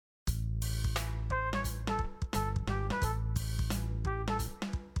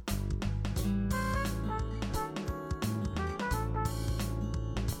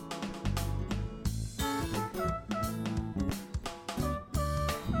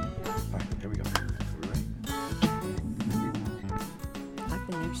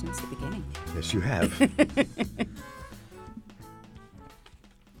since the beginning. Yes, you have.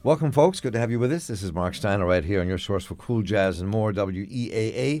 Welcome, folks. Good to have you with us. This is Mark Steiner right here on your source for cool jazz and more,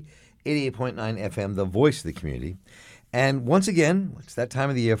 WEAA 88.9 FM, the voice of the community. And once again, it's that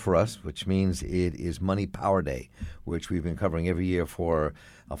time of the year for us, which means it is Money Power Day, which we've been covering every year for,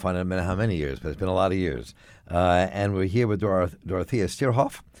 I'll find out in a minute how many years, but it's been a lot of years. And we're here with Dorothea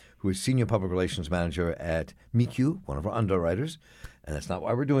Stierhoff, who is Senior Public Relations Manager at MeQ, one of our underwriters. And that's not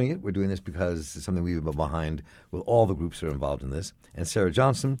why we're doing it. We're doing this because it's something we've been behind with all the groups that are involved in this. And Sara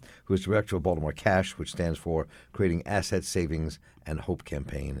Johnson, who is Director of Baltimore Cash, which stands for Creating Asset Savings and Hope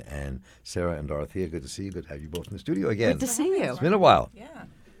Campaign. And Sara and Dorothea, good to see you. Good to have you both in the studio again. Good to see you. It's been a while. Yeah.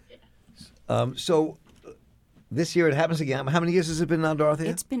 So this year it happens again. How many years has it been now,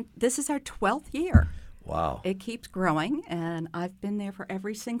 Dorothea? This is our 12th year. Wow. It keeps growing, and I've been there for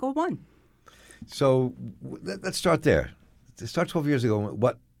every single one. So let's start there. To start 12 years ago,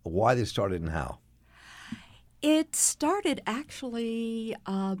 why they started and how? It started actually,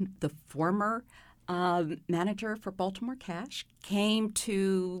 the former manager for Baltimore Cash came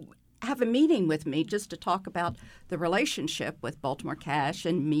to have a meeting with me just to talk about the relationship with Baltimore Cash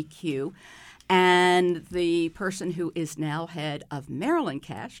and MeQ. And the person who is now head of Maryland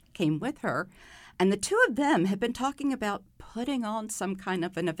Cash came with her. And the two of them had been talking about putting on some kind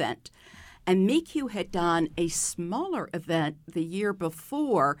of an event. And MeQ had done a smaller event the year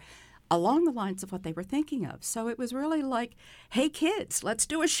before along the lines of what they were thinking of. So it was really like, hey, kids, let's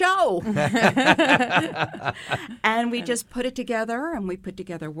do a show. And we just put it together, and we put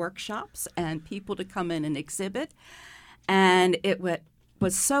together workshops and people to come in and exhibit. And it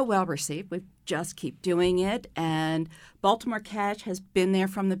was so well received. We just keep doing it. And Baltimore Cash has been there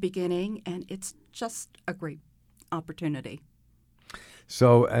from the beginning, and it's just a great opportunity.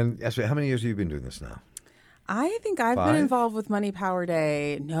 So, and how many years have you been doing this now? I think I've 5? been involved with Money Power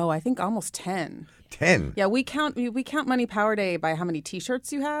Day. No, I think almost 10. 10? Yeah, we count Money Power Day by how many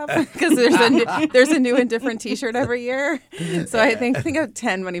T-shirts you have, because there's a new and different T-shirt every year. So I think I have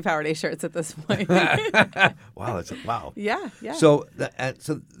 10 Money Power Day shirts at this point. Wow, wow. Yeah. So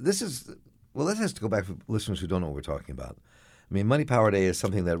this is, well, let's have to go back for listeners who don't know what we're talking about. I mean, Money Power Day is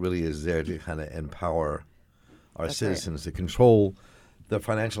something that really is there to kind of empower our citizens to control the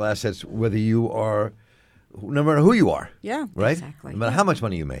financial assets, whether you are, no matter who you are. Yeah. Right? Exactly. No matter how much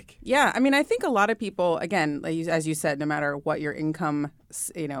money you make. Yeah. I mean, I think a lot of people, again, as you said, no matter what your income,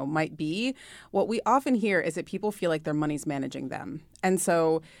 might be, what we often hear is that people feel like their money's managing them. And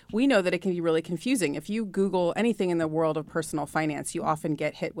so we know that it can be really confusing. If you Google anything in the world of personal finance, you often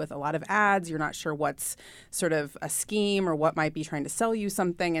get hit with a lot of ads. You're not sure what's sort of a scheme or what might be trying to sell you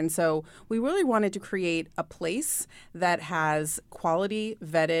something. And so we really wanted to create a place that has quality,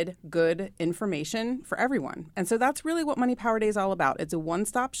 vetted, good information for everyone. And so that's really what Money Power Day is all about. It's a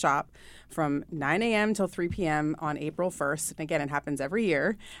one-stop shop from 9 a.m. till 3 p.m. on April 1st. And again, it happens every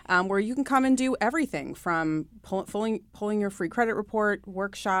year, where you can come and do everything from pulling your free credit report,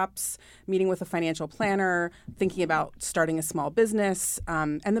 workshops, meeting with a financial planner, thinking about starting a small business.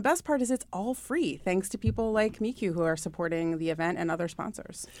 And the best part is it's all free, thanks to people like MeQ who are supporting the event and other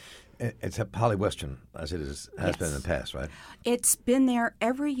sponsors. It's a Polywestern, as it has been in the past, right? It's been there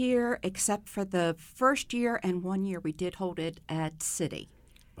every year except for the first year, and 1 year we did hold it at City.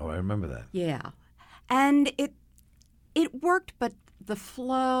 Oh, I remember that. Yeah. And it worked, but the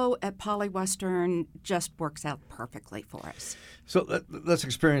flow at Polywestern just works out perfectly for us. So let's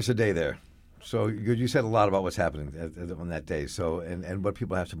experience a day there. So you said a lot about what's happening on that day. So and what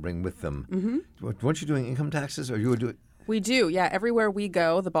people have to bring with them. Mm-hmm. Weren't you doing income taxes, or you were doing? We do, yeah. Everywhere we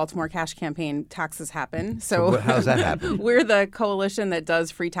go, the Baltimore Cash Campaign taxes happen. So how does that happen? We're the coalition that does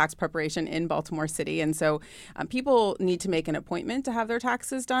free tax preparation in Baltimore City. And so people need to make an appointment to have their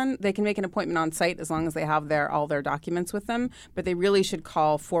taxes done. They can make an appointment on site as long as they have all their documents with them. But they really should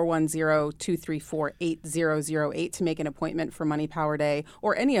call 410-234-8008 to make an appointment for Money Power Day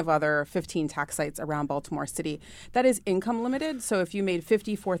or any of other 15 tax sites around Baltimore City. That is income limited. So if you made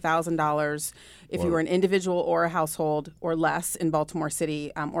 $54,000, if you were an individual or a household, or less in Baltimore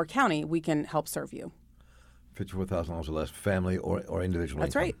City or county, we can help serve you. $54,000 or less, family or individual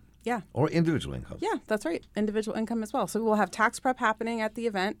That's income? Right, yeah. Or individual income? Yeah, that's right. Individual income as well. So we'll have tax prep happening at the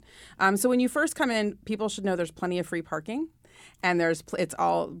event. So when you first come in, people should know there's plenty of free parking. and it's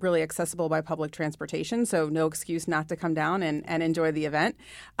all really accessible by public transportation, so no excuse not to come down and enjoy the event.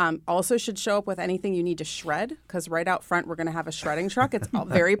 Also should show up with anything you need to shred, because right out front we're going to have a shredding truck. It's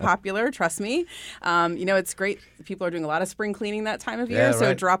very popular, trust me. It's great. People are doing a lot of spring cleaning that time of year,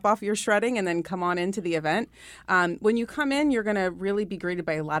 so drop off your shredding and then come on into the event. When you come in, you're going to really be greeted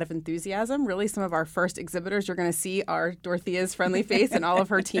by a lot of enthusiasm. Really, some of our first exhibitors you're going to see are Dorothea's friendly face and all of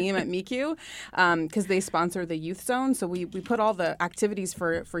her team at MICU, because they sponsor the youth zone. So we put all the activities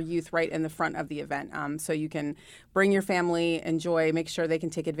for youth right in the front of the event. So you can bring your family, enjoy, make sure they can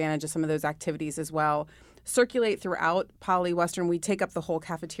take advantage of some of those activities as well. Circulate throughout Poly Western. We take up the whole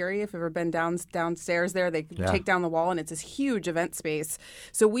cafeteria. If you've ever been downstairs there, they take down the wall, and it's this huge event space.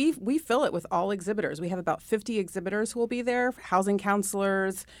 So we fill it with all exhibitors. We have about 50 exhibitors who will be there, housing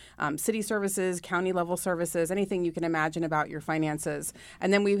counselors, city services, county level services, anything you can imagine about your finances.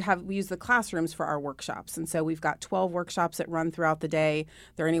 And then we use the classrooms for our workshops. And so we've got 12 workshops that run throughout the day.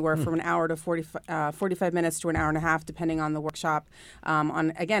 They're anywhere from an hour to 45 minutes to an hour and a half, depending on the workshop.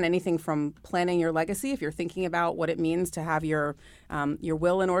 On, again, anything from planning your legacy, if you're thinking about what it means to have your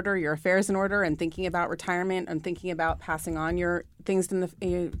will in order, your affairs in order, and thinking about retirement and thinking about passing on your things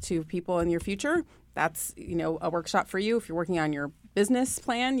to people in your future. That's a workshop for you. If you're working on your business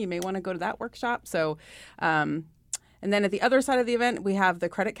plan, you may want to go to that workshop. So. And then at the other side of the event, we have the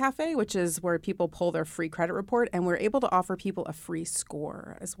Credit Cafe, which is where people pull their free credit report, and we're able to offer people a free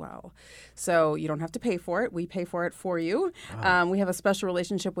score as well. So you don't have to pay for it. We pay for it for you. Wow. We have a special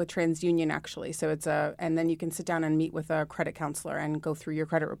relationship with TransUnion, actually. So and then you can sit down and meet with a credit counselor and go through your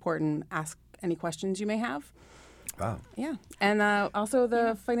credit report and ask any questions you may have. Wow. Yeah. And also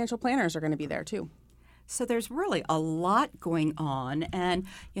the financial planners are going to be there, too. So there's really a lot going on. And,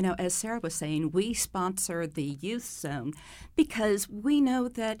 as Sarah was saying, we sponsor the Youth Zone because we know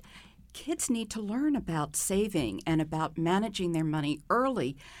that kids need to learn about saving and about managing their money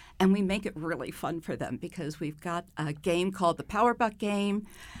early. And we make it really fun for them because we've got a game called the Power Buck game.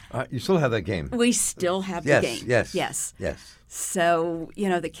 You still have that game? We still have the game. Yes. So,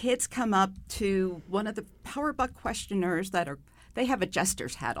 the kids come up to one of the Power Buck questionnaires they have a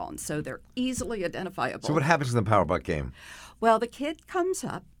jester's hat on, so they're easily identifiable. So what happens in the Power Buck game? Well, the kid comes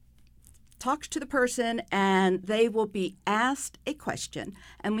up, talks to the person, and they will be asked a question.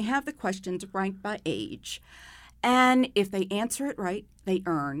 And we have the questions ranked by age. And if they answer it right, they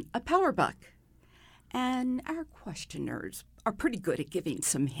earn a Power Buck. And our questioners are pretty good at giving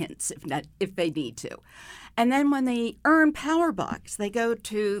some hints if they need to. And then when they earn Power Bucks, they go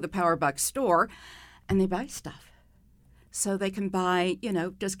to the Power Buck store and they buy stuff. So they can buy,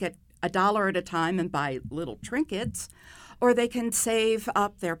 just get $1 at a time and buy little trinkets, or they can save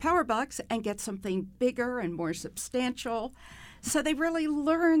up their Power Bucks and get something bigger and more substantial. So they really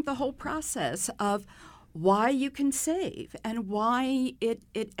learn the whole process of why you can save and why it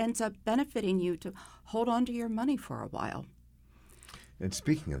ends up benefiting you to hold on to your money for a while. And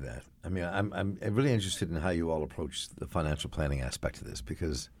speaking of that, I'm really interested in how you all approach the financial planning aspect of this,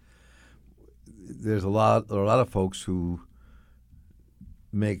 because there are a lot of folks who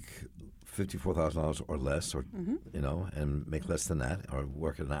make $54,000 or less, or and make less than that, or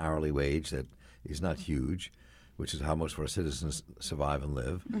work at an hourly wage that is not huge, which is how most of our citizens survive and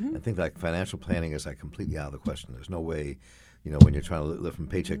live. Mm-hmm. And think like financial planning is completely out of the question. There's no way, when you're trying to live from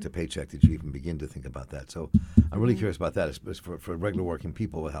paycheck to paycheck, that you even begin to think about that. So I'm really curious about that, for regular working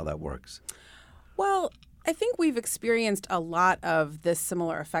people, how that works. Well, I think we've experienced a lot of this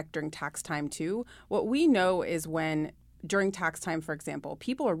similar effect during tax time, too. What we know is during tax time, for example,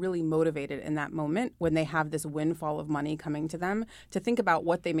 people are really motivated in that moment when they have this windfall of money coming to them to think about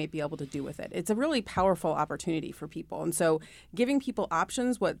what they may be able to do with it. It's a really powerful opportunity for people. And so giving people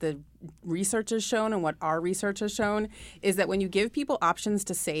options, what the research has shown and what our research has shown is that when you give people options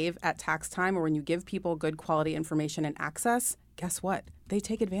to save at tax time, or when you give people good quality information and access, guess what? They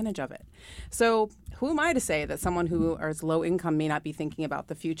take advantage of it. So who am I to say that someone who is low income may not be thinking about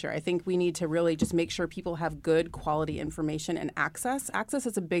the future? I think we need to really just make sure people have good quality information and access. Access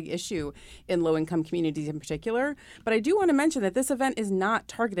is a big issue in low income communities in particular. But I do want to mention that this event is not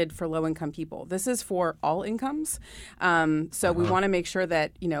targeted for low income people. This is for all incomes. So we want to make sure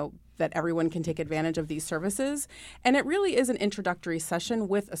that, that everyone can take advantage of these services. And it really is an introductory session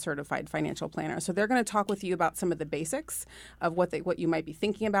with a certified financial planner. So they're going to talk with you about some of the basics of what you might be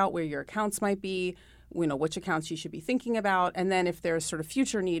thinking about, where your accounts might be, which accounts you should be thinking about. And then if there's sort of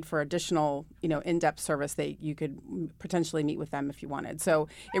future need for additional, in-depth service, you could potentially meet with them if you wanted. So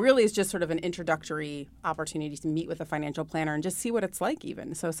it really is just sort of an introductory opportunity to meet with a financial planner and just see what it's like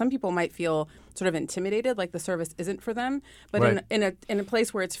even. So some people might feel sort of intimidated, like the service isn't for them. But Right. in a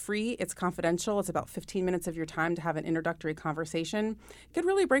place where it's free, it's confidential, it's about 15 minutes of your time to have an introductory conversation, it could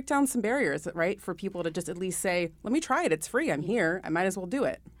really break down some barriers, right, for people to just at least say, let me try it. It's free. I'm here. I might as well do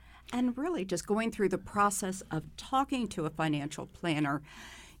it. And really just going through the process of talking to a financial planner,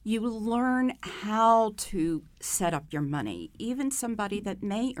 you learn how to set up your money. Even somebody that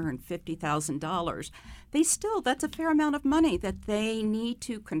may earn $50,000, that's a fair amount of money that they need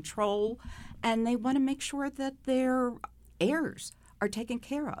to control, and they want to make sure that their heirs are taken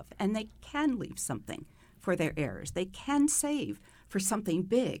care of, and they can leave something for their heirs. They can save for something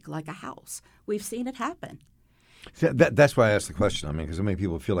big like a house. We've seen it happen. See, that's why I asked the question. I mean, because so many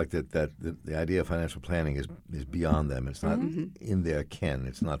people feel like that the idea of financial planning is beyond them. It's not in their ken.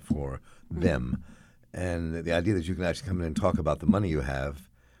 It's not for them. And the idea that you can actually come in and talk about the money you have,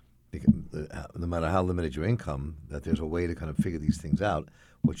 no matter how limited your income, that there's a way to kind of figure these things out.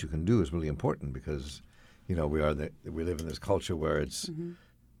 What you can do is really important because, we live in this culture where it's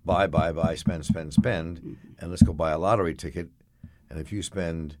buy, spend, and let's go buy a lottery ticket. And if you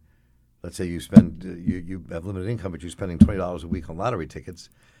spend, let's say you have limited income, but you're spending $20 a week on lottery tickets,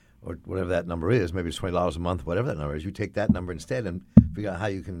 or whatever that number is, maybe it's $20 a month, whatever that number is, you take that number instead and figure out how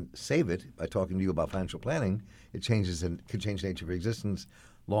you can save it by talking to you about financial planning. It changes and could change the nature of your existence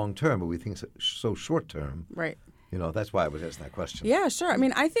long term, but we think so short term. Right. That's why I was asking that question. Yeah, sure. I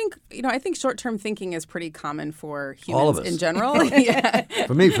mean, I think short-term thinking is pretty common for All of humans us. in general. Yeah.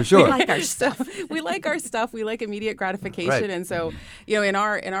 For me, for sure. We like our stuff. We like our stuff. We like immediate gratification. Right. And so, in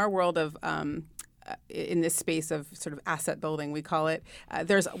our world of in this space of sort of asset building, we call it,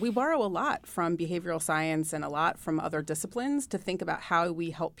 we borrow a lot from behavioral science and a lot from other disciplines to think about how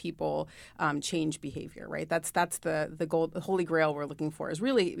we help people change behavior, right? That's the goal, the holy grail we're looking for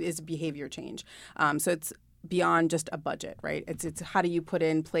is behavior change. So it's beyond just a budget, right? It's how do you put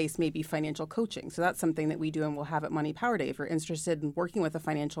in place maybe financial coaching. So that's something that we do and we'll have at Money Power Day. If you're interested in working with a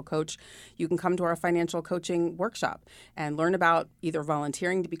financial coach, you can come to our financial coaching workshop and learn about either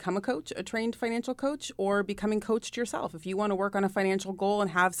volunteering to become a coach, a trained financial coach, or becoming coached yourself. If you want to work on a financial goal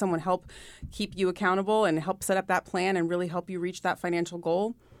and have someone help keep you accountable and help set up that plan and really help you reach that financial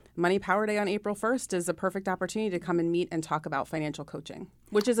goal, Money Power Day on April 1st is a perfect opportunity to come and meet and talk about financial coaching,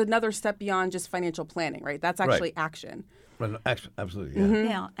 which is another step beyond just financial planning, right? That's actually action. Right. Absolutely, yeah.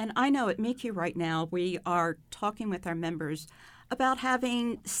 Yeah, and I know at MeQ right now we are talking with our members about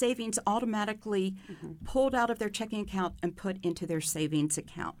having savings automatically pulled out of their checking account and put into their savings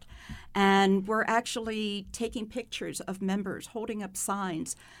account. And we're actually taking pictures of members holding up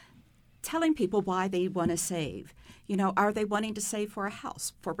signs telling people why they want to save. Are they wanting to save for a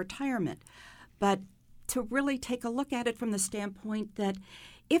house, for retirement? But to really take a look at it from the standpoint that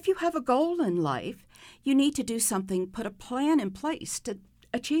if you have a goal in life, you need to do something, put a plan in place to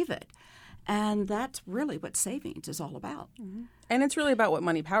achieve it. And that's really what savings is all about. Mm-hmm. And it's really about what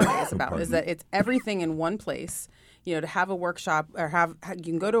Money Power Day is about, is that it's everything in one place. To have a workshop or you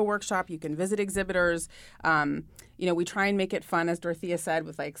can go to a workshop, you can visit exhibitors. We try and make it fun, as Dorothea said,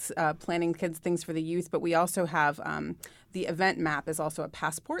 with planning kids things for the youth. But we also have the event map is also a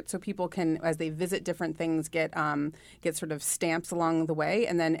passport, so people can, as they visit different things, get sort of stamps along the way,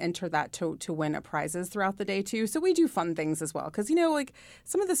 and then enter that to win prizes throughout the day too. So we do fun things as well, because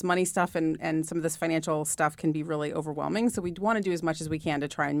some of this money stuff and some of this financial stuff can be really overwhelming. So we want to do as much as we can to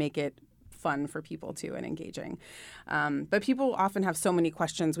try and make it fun for people too and engaging. But people often have so many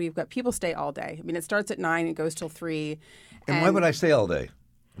questions. We've got people stay all day. I mean, it starts at 9, it goes till 3. And why would I stay all day?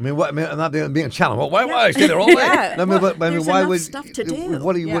 I'm not being challenged. Well, why would I stay there all day? Yeah. There's why enough would stuff to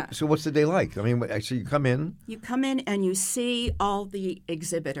do. So what's the day like? I mean, actually, you come in. You come in and you see all the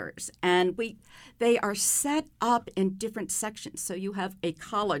exhibitors, and they are set up in different sections. So you have a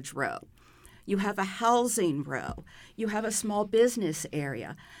college row, you have a housing row, you have a small business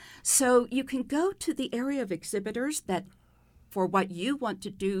area. So you can go to the area of exhibitors that for what you want to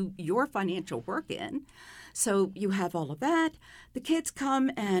do your financial work in. So you have all of that. The kids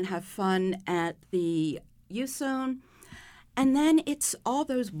come and have fun at the youth zone. And then it's all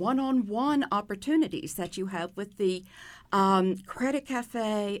those one-on-one opportunities that you have with the credit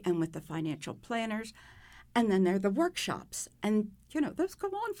cafe and with the financial planners. And then there are the workshops. And, those go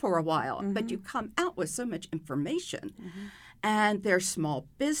on for a while. But you come out with so much information. And there are small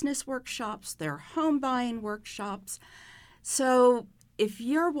business workshops. There are home buying workshops. So if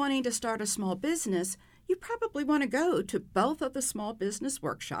you're wanting to start a small business, you probably want to go to both of the small business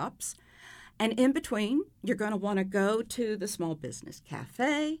workshops And in between, you're going to want to go to the small business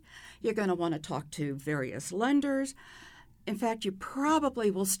cafe. You're going to want to talk to various lenders. In fact, you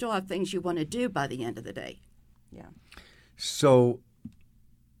probably will still have things you want to do by the end of the day. Yeah. So,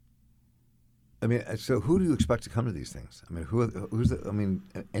 who do you expect to come to these things? I mean,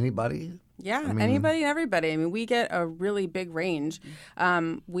 anybody? Yeah, anybody and everybody. I mean, we get a really big range.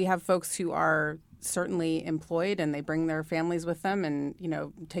 We have folks who are certainly employed and they bring their families with them and,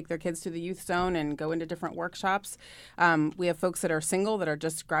 take their kids to the youth zone and go into different workshops. We have folks that are single, that are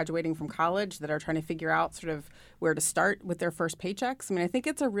just graduating from college, that are trying to figure out sort of where to start with their first paychecks. I mean, I think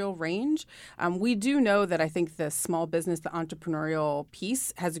it's a real range. We do know that I think the small business, the entrepreneurial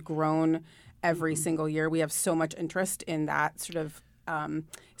piece has grown every single year. We have so much interest in that sort of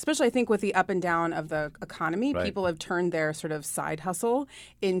especially I think with the up and down of the economy, right. People have turned their sort of side hustle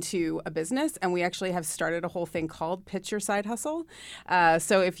into a business. And we actually have started a whole thing called Pitch Your Side Hustle.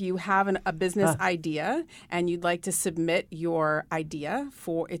 So if you have a business idea and you'd like to submit your idea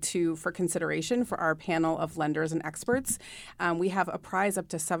for consideration for our panel of lenders and experts, we have a prize up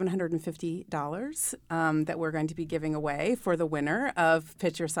to $750 that we're going to be giving away for the winner of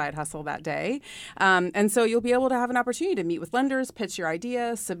Pitch Your Side Hustle that day. And so you'll be able to have an opportunity to meet with lenders, pitch your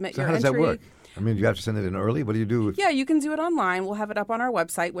idea, submit your entry. So how does that work? I mean, do you have to send it in early? What do you do? Yeah, you can do it online. We'll have it up on our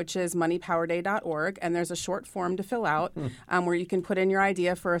website, which is moneypowerday.org, and there's a short form to fill out where you can put in your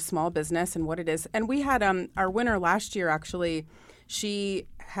idea for a small business and what it is. And we had our winner last year, actually, she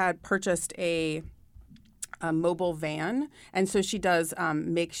had purchased a mobile van, and so she does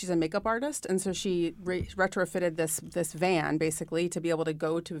she's a makeup artist, and so she retrofitted this van basically to be able to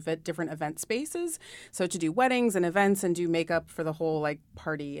go to different event spaces, so to do weddings and events and do makeup for the whole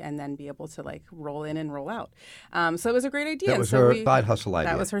party, and then be able to roll in and roll out. So it was a great idea. That was her side hustle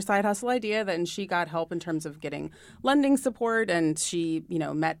idea. That was her side hustle idea. Then she got help in terms of getting lending support, and she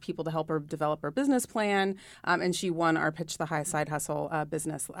met people to help her develop her business plan, and she won our Pitch the High Side Hustle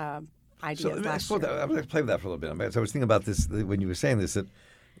business ideas last year. I'm going to play with that for a little bit. So I was thinking about this when you were saying this, that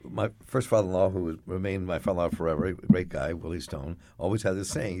my first father-in-law, who remained my father-in-law forever, a great guy, Willie Stone, always had this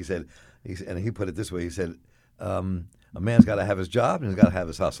saying. He said, and he put it this way, he said, a man's got to have his job and he's got to have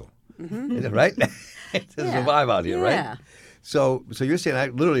his hustle. Mm-hmm. Right? To survive out here, right? So you're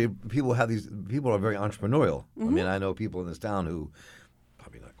saying literally people are very entrepreneurial. Mm-hmm. I mean, I know people in this town who,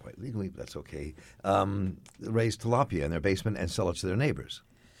 probably not quite legally, but that's okay, raise tilapia in their basement and sell it to their neighbors.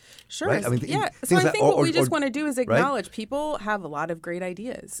 Sure. Right? So I think what we just want to do is acknowledge people have a lot of great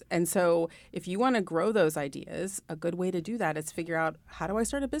ideas. And so if you want to grow those ideas, a good way to do that is figure out, how do I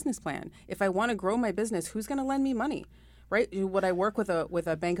start a business plan? If I want to grow my business, who's going to lend me money? Right? Would I work with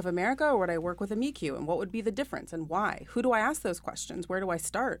a Bank of America, or would I work with a MICU? And what would be the difference and why? Who do I ask those questions? Where do I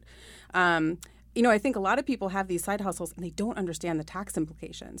start? I think a lot of people have these side hustles and they don't understand the tax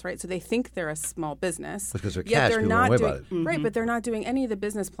implications, right? So they think they're a small business. Because they're yet cash, they're people not don't worry doing, about it. Mm-hmm. Right, but they're not doing any of the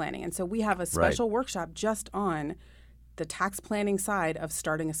business planning. And so we have a special workshop just on the tax planning side of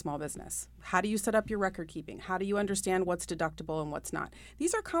starting a small business. How do you set up your record keeping? How do you understand what's deductible and what's not?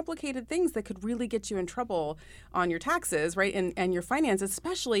 These are complicated things that could really get you in trouble on your taxes, right? And your finances,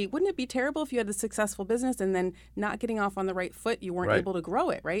 especially. Wouldn't it be terrible if you had a successful business and then not getting off on the right foot, you weren't able to grow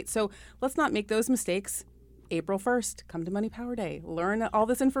it, right? So let's not make those mistakes. April 1st, come to Money Power Day. Learn all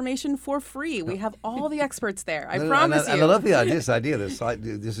this information for free. We have all the experts there. I promise you. And I love this idea.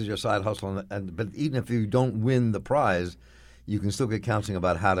 This is your side hustle. But even if you don't win the prize, you can still get counseling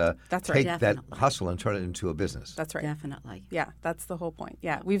about how to take that hustle and turn it into a business. That's right. Definitely. Yeah, that's the whole point.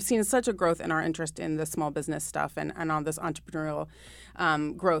 Yeah, we've seen such a growth in our interest in the small business stuff and on this entrepreneurial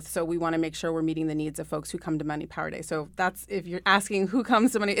growth. So we want to make sure we're meeting the needs of folks who come to Money Power Day. So that's, if you're asking who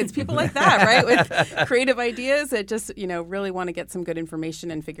comes to Money, it's people like that, right? With creative ideas that just, really want to get some good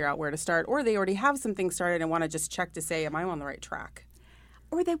information and figure out where to start. Or they already have some things started and want to just check to say, am I on the right track?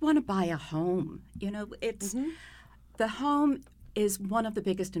 Or they want to buy a home. It's... Mm-hmm. The home is one of the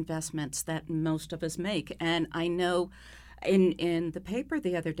biggest investments that most of us make. And I know in the paper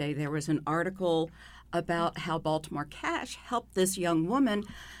the other day, there was an article about how Baltimore Cash helped this young woman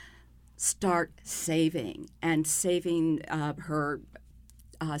start saving her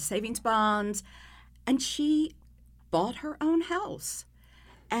savings bonds. And she bought her own house.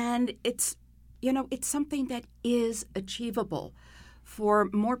 And it's something that is achievable for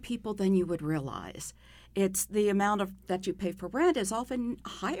more people than you would realize. It's the amount that you pay for rent is often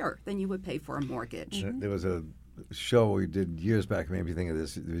higher than you would pay for a mortgage. There was a show we did years back, made me think of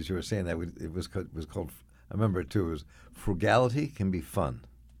this. As you were saying that, it was called, I remember it too, it was Frugality Can Be Fun.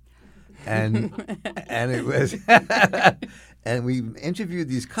 And it was, and we interviewed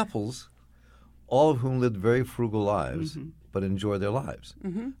these couples, all of whom lived very frugal lives. Mm-hmm. but enjoy their lives.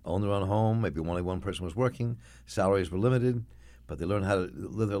 Own their own home. Maybe only one person was working. Salaries were limited, but they learned how to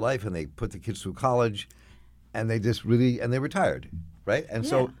live their life, and they put the kids through college, and they just and they retired, right? And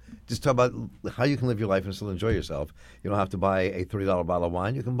so just talk about how you can live your life and still enjoy yourself. You don't have to buy a $30 bottle of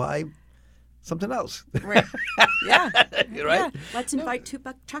wine. You can buy something else. Right. Yeah. You're right? Yeah. Let's invite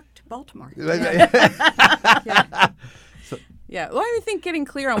Tupac Chuck to Baltimore. Yeah. Well, I think getting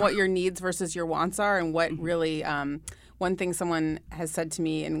clear on what your needs versus your wants are and what really one thing someone has said to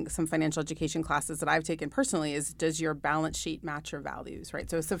me in some financial education classes that I've taken personally is, does your balance sheet match your values, right?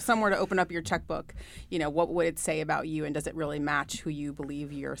 So if someone were to open up your checkbook, what would it say about you, and does it really match who you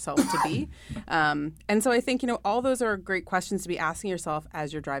believe yourself to be? And so I think, all those are great questions to be asking yourself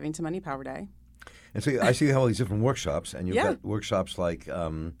as you're driving to Money Power Day. And so I see you have all these different workshops, and you've got workshops like, as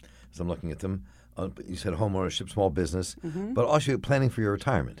I'm looking at them, you said home ownership, small business, but also planning for your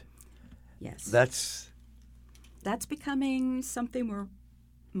retirement. Yes. That's becoming something where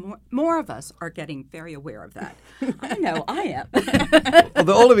more of us are getting very aware of that. I know I am. Well,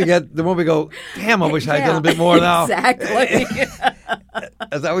 the older we get, the more we go, damn, I wish I had done a bit more now. Exactly.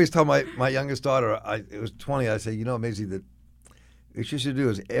 As I always tell my youngest daughter, it was 20, I say, Maisie, that what you should do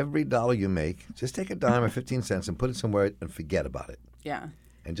is every dollar you make, just take a dime or 15 cents and put it somewhere and forget about it. Yeah.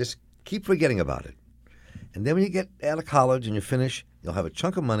 And just keep forgetting about it. And then when you get out of college and you finish, you'll have a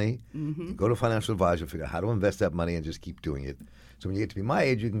chunk of money. You go to a financial advisor, figure out how to invest that money, and just keep doing it. So when you get to be my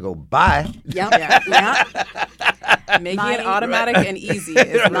age, you can go buy. Yeah. Making it automatic and easy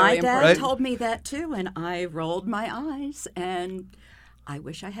is really my important. dad told me that too, and I rolled my eyes, and I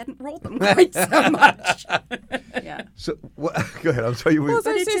wish I hadn't rolled them quite so much. Yeah. So go ahead. I'm sorry. Well, so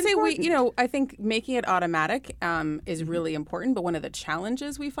I was going to say, I think making it automatic is really important. But one of the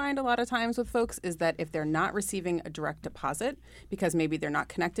challenges we find a lot of times with folks is that if they're not receiving a direct deposit, because maybe they're not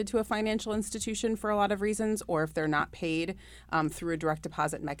connected to a financial institution for a lot of reasons, or if they're not paid through a direct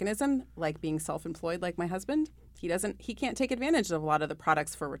deposit mechanism, like being self-employed, like my husband, he can't take advantage of a lot of the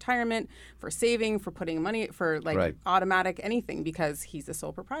products for retirement, for saving, for putting money, for automatic anything, because he's the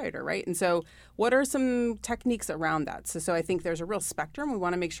sole proprietor, right? And so what are some techniques around that? So I think there's a real spectrum. We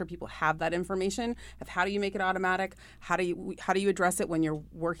want to make sure people have that information of how do you make it automatic? How do you address it when you're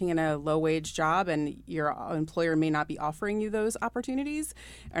working in a low-wage job and your employer may not be offering you those opportunities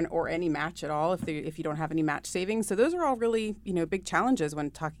or any match at all if you don't have any match savings? So those are all really, big challenges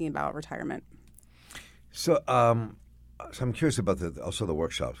when talking about retirement. So I'm curious about also the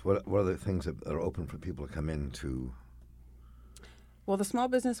workshops. What are the things that are open for people to come in to? Well, the small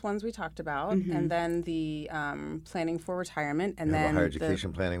business ones we talked about, and then the planning for retirement, and then a higher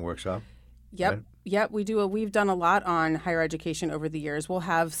education planning workshop. Yep. Right? Yep, we do. We've done a lot on higher education over the years. We'll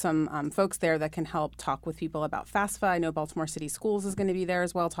have some folks there that can help talk with people about FAFSA. I know Baltimore City Schools is going to be there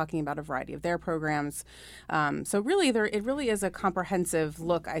as well, talking about a variety of their programs. So really, it really is a comprehensive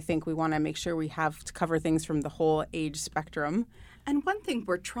look. I think we want to make sure we have to cover things from the whole age spectrum. And one thing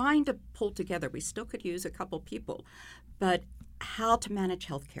we're trying to pull together, we still could use a couple people, but how to manage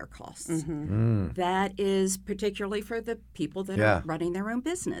healthcare costs. That is particularly for the people that are running their own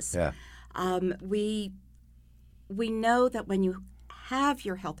business. Yeah. We know that when you have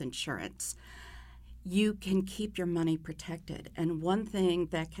your health insurance, you can keep your money protected. And one thing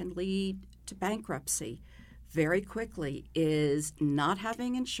that can lead to bankruptcy very quickly is not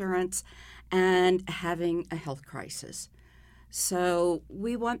having insurance and having a health crisis. So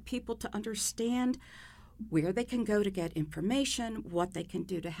we want people to understand where they can go to get information, what they can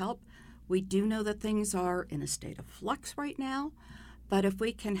do to help. We do know that things are in a state of flux right now. But if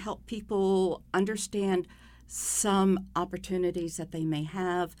we can help people understand some opportunities that they may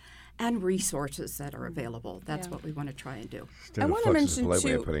have and resources that are available, that's what we want to try and do. I want to mention polite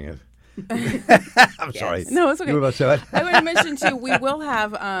way too. of putting it. I'm sorry. No, it's okay. You were about to say what? I want to mention too. We will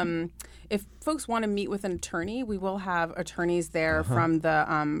have. If folks want to meet with an attorney, we will have attorneys there from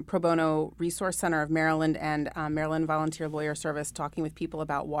the Pro Bono Resource Center of Maryland and Maryland Volunteer Lawyer Service talking with people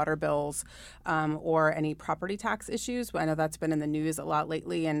about water bills or any property tax issues. I know that's been in the news a lot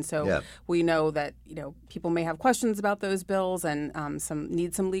lately, and so we know that people may have questions about those bills and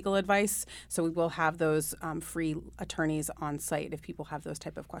need some legal advice. So we will have those free attorneys on site if people have those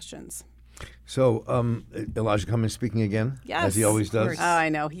type of questions. So Elijah Cummings speaking again, as he always does. Oh, I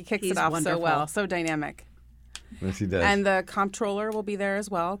know. He's it off wonderful. So well, so dynamic. Yes, he does. And the comptroller will be there as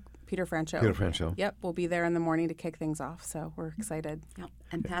well, Peter Francho. Peter Francho. Yep, we'll be there in the morning to kick things off, so we're excited. Yep.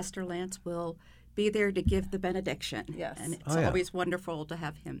 And Pastor Lance will be there to give the benediction. Yes. And it's always wonderful to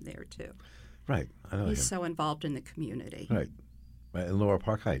have him there, too. Right. I know He's him. so involved in the community. Right. In Lower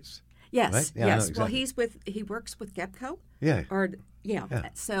Park Heights. Yes, right? Yeah, yes. exactly. Well, he works with GEPCO. Yeah.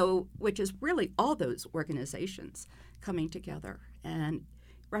 So, which is really all those organizations coming together. And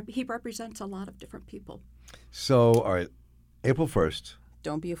he represents a lot of different people. So, all right, April 1st.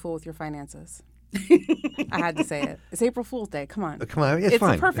 Don't be a fool with your finances. I had to say it. It's April Fool's Day. Come on. Come on, it's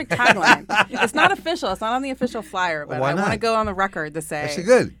fine. It's a perfect tagline. It's not official. It's not on the official flyer, but I want to go on the record to say. That's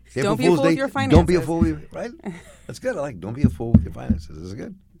good. Don't be a fool with your finances. Don't be a fool with right? That's good. I like don't be a fool with your finances. This is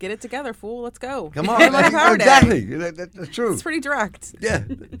good. Get it together, fool. Let's go. Come on. Exactly. That's true. It's pretty direct. Yeah.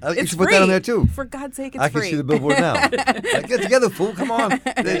 You should free. put that on there, too. For God's sake, it's free. I can free. see the billboard now. Get together, fool. Come on.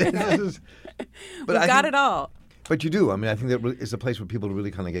 We've got it all. But you do. I mean, I think that it's a place where people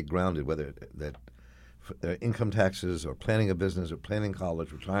really kind of get grounded, whether that income taxes or planning a business or planning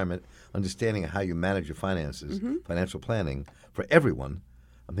college, retirement, understanding how you manage your finances, financial planning for everyone,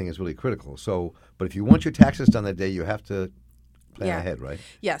 I think is really critical. So, but if you want your taxes done that day, you have to plan ahead, right?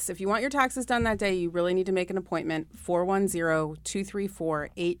 Yes. If you want your taxes done that day, you really need to make an appointment,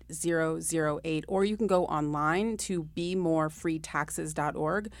 410-234-8008, or you can go online to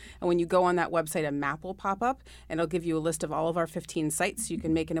bemorefreetaxes.org. And when you go on that website, a map will pop up, and it'll give you a list of all of our 15 sites. You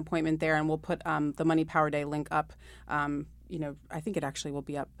can make an appointment there, and we'll put the Money Power Day link up. I think it actually will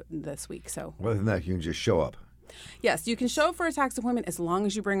be up this week. So other than that, you can just show up. Yes, you can show up for a tax appointment as long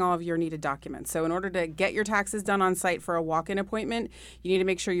as you bring all of your needed documents. So in order to get your taxes done on site for a walk-in appointment, you need to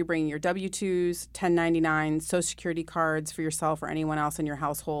make sure you bring your W-2s, 1099s, Social Security cards for yourself or anyone else in your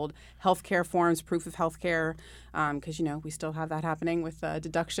household, healthcare forms, proof of healthcare, because, we still have that happening with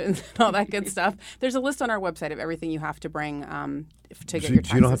deductions and all that good stuff. There's a list on our website of everything you have to bring to get your taxes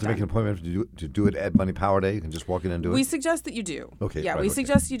done. You don't have to make an appointment to do it at Money Power Day? You can just walk in and do it? We suggest that you do. Okay. Yeah, we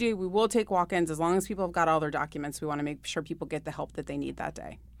suggest you do. We will take walk-ins as long as people have got all their documents. We want to make sure people get the help that they need that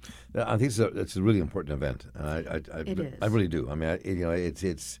day. I think it's a really important event. And it is. I really do. I mean,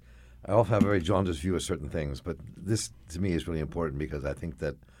 it's I often have a very jaundiced view of certain things, but this, to me, is really important because I think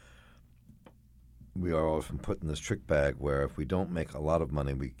that we are often put in this trick bag where if we don't make a lot of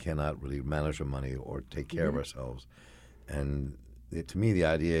money, we cannot really manage our money or take care of ourselves. And to me, the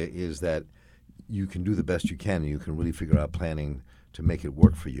idea is that you can do the best you can, and you can really figure out planning to make it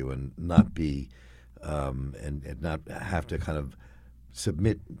work for you, and not be and not have to kind of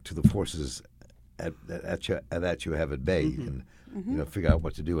submit to the forces that you have at bay. You can figure out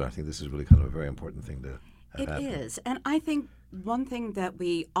what to do, and I think this is really kind of a very important thing to have happen. It is, and I think one thing that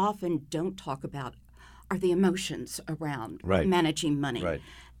we often don't talk about are the emotions around managing money. Right.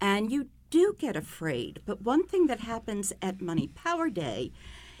 And you do get afraid. But one thing that happens at Money Power Day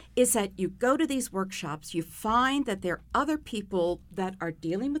is that you go to these workshops, you find that there are other people that are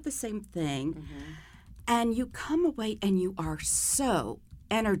dealing with the same thing, and you come away and you are so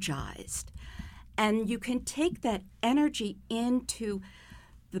energized. And you can take that energy into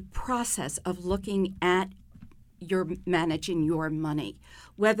the process of looking at you're managing your money,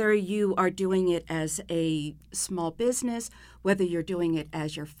 whether you are doing it as a small business, whether you're doing it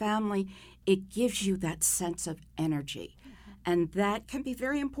as your family, it gives you that sense of energy. And that can be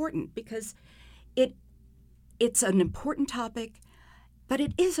very important because it's an important topic, but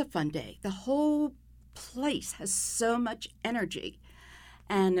it is a fun day. The whole place has so much energy.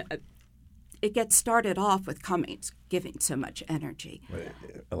 And it gets started off with Cummings giving so much energy.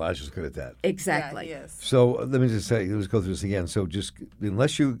 Elijah's good at that. Exactly. Yeah, he is. So let me just say, let's go through this again. So just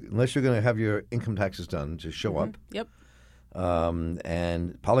unless you're going to have your income taxes done, just show up. Yep.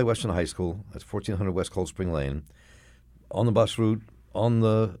 And Poly Western High School, that's 1400 West Cold Spring Lane, on the bus route, on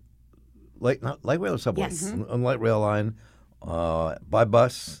the light rail or subway, Yes. on the light rail line, by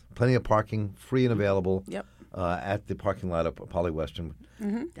bus, plenty of parking, free and available. Yep. At the parking lot of Poly Western,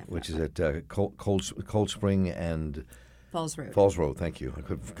 which is at Cold Spring and Falls Road. Falls Road. Thank you. I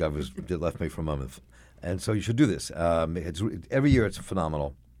could have left me for a moment. And so you should do this. Every year it's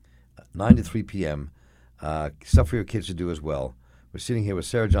phenomenal. 9 to 3 p.m. Stuff for your kids to do as well. We're sitting here with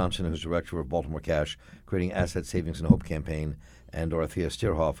Sara Johnson, who's director of Baltimore Cash, Creating Asset Savings and Hope campaign, and Dorothea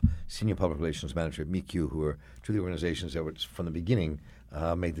Stierhoff, senior public relations manager at MECU, who are two of the organizations that were from the beginning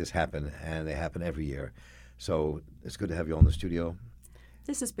made this happen, and they happen every year. So it's good to have you on the studio.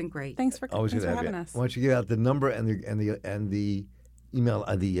 This has been great. Thanks for having us. Why don't you give out the number and the email,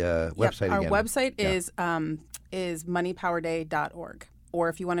 the website Our again? Our website is moneypowerday.org. Or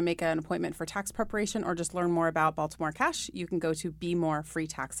if you want to make an appointment for tax preparation or just learn more about Baltimore Cash, you can go to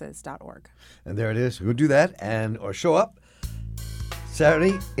bemorefreetaxes.org. And there it is. Go do that or show up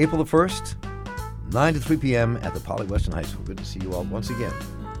Saturday, April the 1st, 9 to 3 p.m. at the Poly Western High School. Good to see you all once again.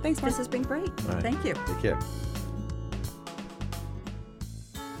 Thanks, Mark. This has been great. All right. Thank you. Take care.